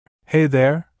Hey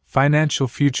there, financial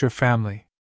future family.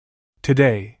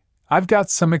 Today, I've got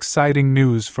some exciting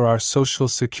news for our Social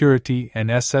Security and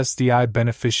SSDI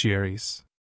beneficiaries.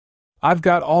 I've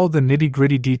got all the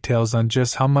nitty-gritty details on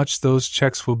just how much those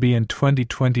checks will be in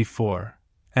 2024,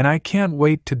 and I can't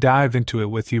wait to dive into it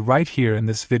with you right here in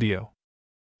this video.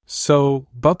 So,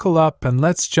 buckle up and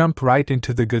let's jump right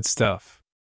into the good stuff.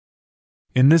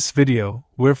 In this video,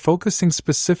 we're focusing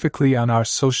specifically on our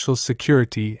Social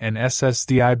Security and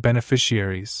SSDI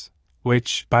beneficiaries,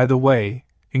 which, by the way,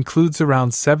 includes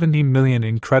around 70 million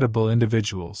incredible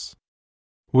individuals.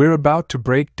 We're about to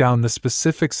break down the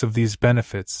specifics of these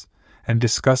benefits and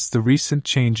discuss the recent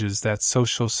changes that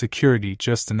Social Security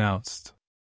just announced.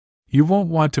 You won't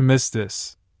want to miss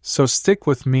this, so stick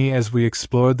with me as we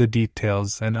explore the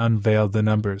details and unveil the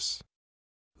numbers.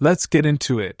 Let's get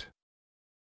into it.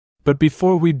 But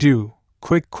before we do,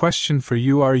 quick question for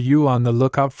you: are you on the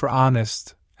lookout for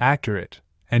honest, accurate,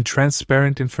 and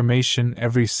transparent information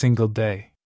every single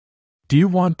day? Do you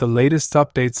want the latest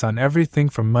updates on everything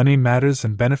from money matters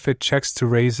and benefit checks to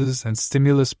raises and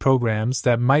stimulus programs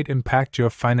that might impact your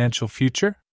financial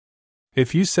future?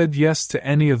 If you said yes to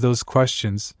any of those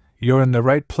questions, you're in the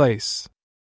right place.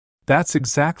 That's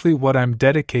exactly what I'm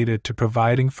dedicated to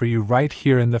providing for you right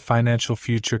here in the financial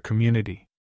future community.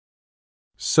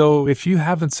 So, if you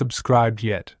haven't subscribed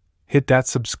yet, hit that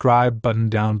subscribe button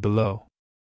down below.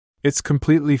 It's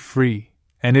completely free,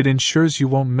 and it ensures you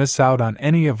won't miss out on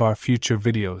any of our future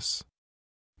videos.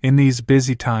 In these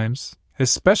busy times,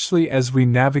 especially as we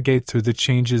navigate through the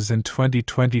changes in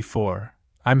 2024,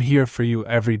 I'm here for you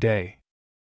every day.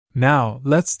 Now,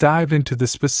 let's dive into the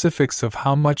specifics of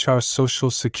how much our Social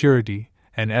Security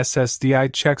and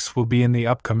SSDI checks will be in the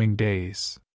upcoming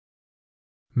days.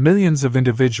 Millions of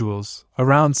individuals,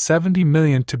 around 70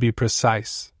 million to be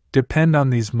precise, depend on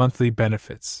these monthly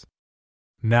benefits.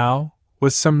 Now,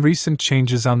 with some recent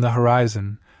changes on the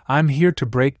horizon, I'm here to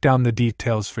break down the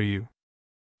details for you.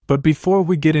 But before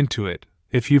we get into it,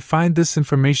 if you find this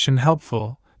information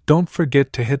helpful, don't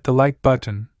forget to hit the like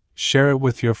button, share it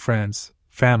with your friends,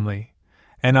 family,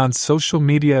 and on social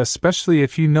media, especially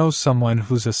if you know someone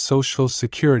who's a Social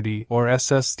Security or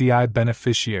SSDI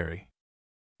beneficiary.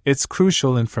 It's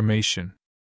crucial information.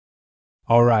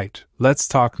 Alright, let's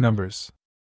talk numbers.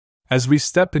 As we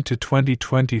step into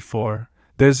 2024,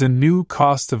 there's a new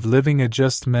cost of living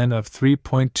adjustment of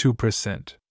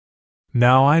 3.2%.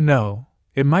 Now I know,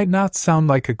 it might not sound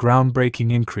like a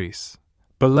groundbreaking increase,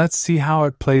 but let's see how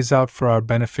it plays out for our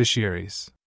beneficiaries.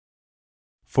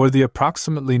 For the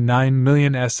approximately 9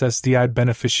 million SSDI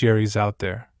beneficiaries out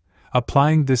there,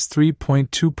 applying this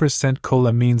 3.2%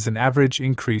 COLA means an average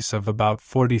increase of about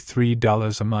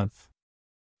 $43 a month.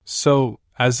 So,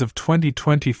 as of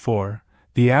 2024,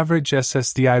 the average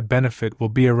SSDI benefit will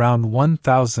be around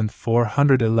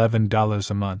 $1,411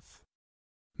 a month.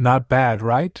 Not bad,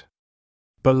 right?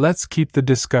 But let's keep the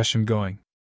discussion going.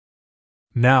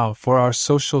 Now, for our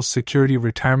Social Security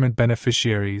retirement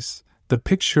beneficiaries, the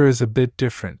picture is a bit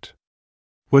different.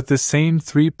 With the same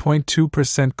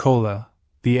 3.2% COLA,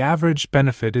 the average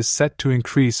benefit is set to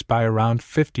increase by around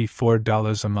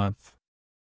 $54 a month.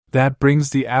 That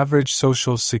brings the average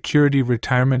Social Security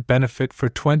retirement benefit for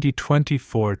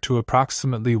 2024 to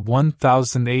approximately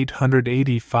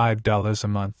 $1,885 a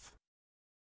month.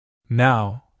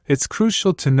 Now, it's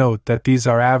crucial to note that these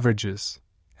are averages,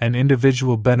 and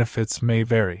individual benefits may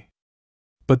vary.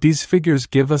 But these figures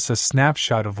give us a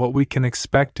snapshot of what we can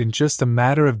expect in just a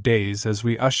matter of days as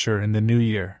we usher in the new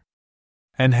year.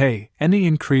 And hey, any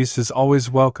increase is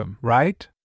always welcome, right?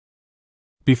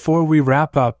 Before we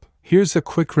wrap up, here's a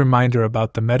quick reminder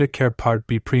about the Medicare Part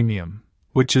B premium,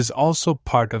 which is also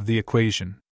part of the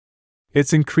equation.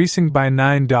 It's increasing by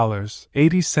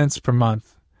 $9.80 per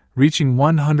month, reaching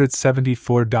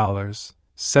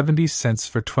 $174.70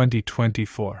 for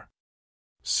 2024.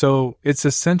 So, it's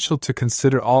essential to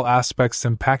consider all aspects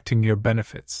impacting your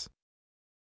benefits.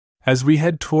 As we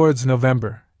head towards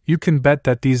November, you can bet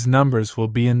that these numbers will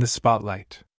be in the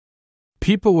spotlight.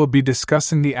 People will be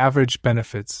discussing the average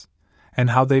benefits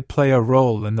and how they play a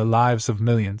role in the lives of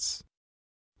millions.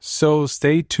 So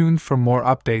stay tuned for more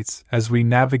updates as we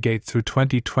navigate through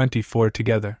 2024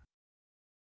 together.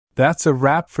 That's a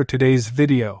wrap for today's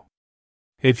video.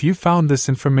 If you found this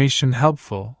information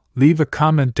helpful, leave a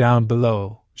comment down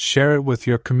below, share it with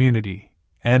your community,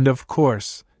 and of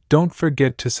course, don't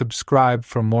forget to subscribe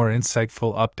for more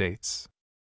insightful updates.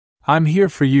 I'm here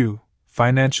for you,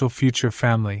 financial future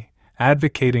family,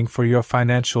 advocating for your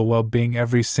financial well-being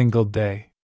every single day.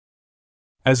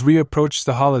 As we approach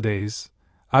the holidays,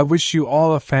 I wish you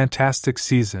all a fantastic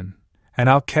season, and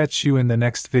I'll catch you in the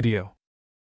next video.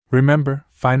 Remember,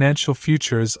 financial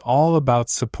future is all about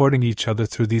supporting each other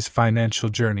through these financial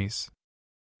journeys.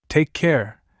 Take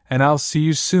care, and I'll see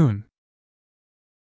you soon.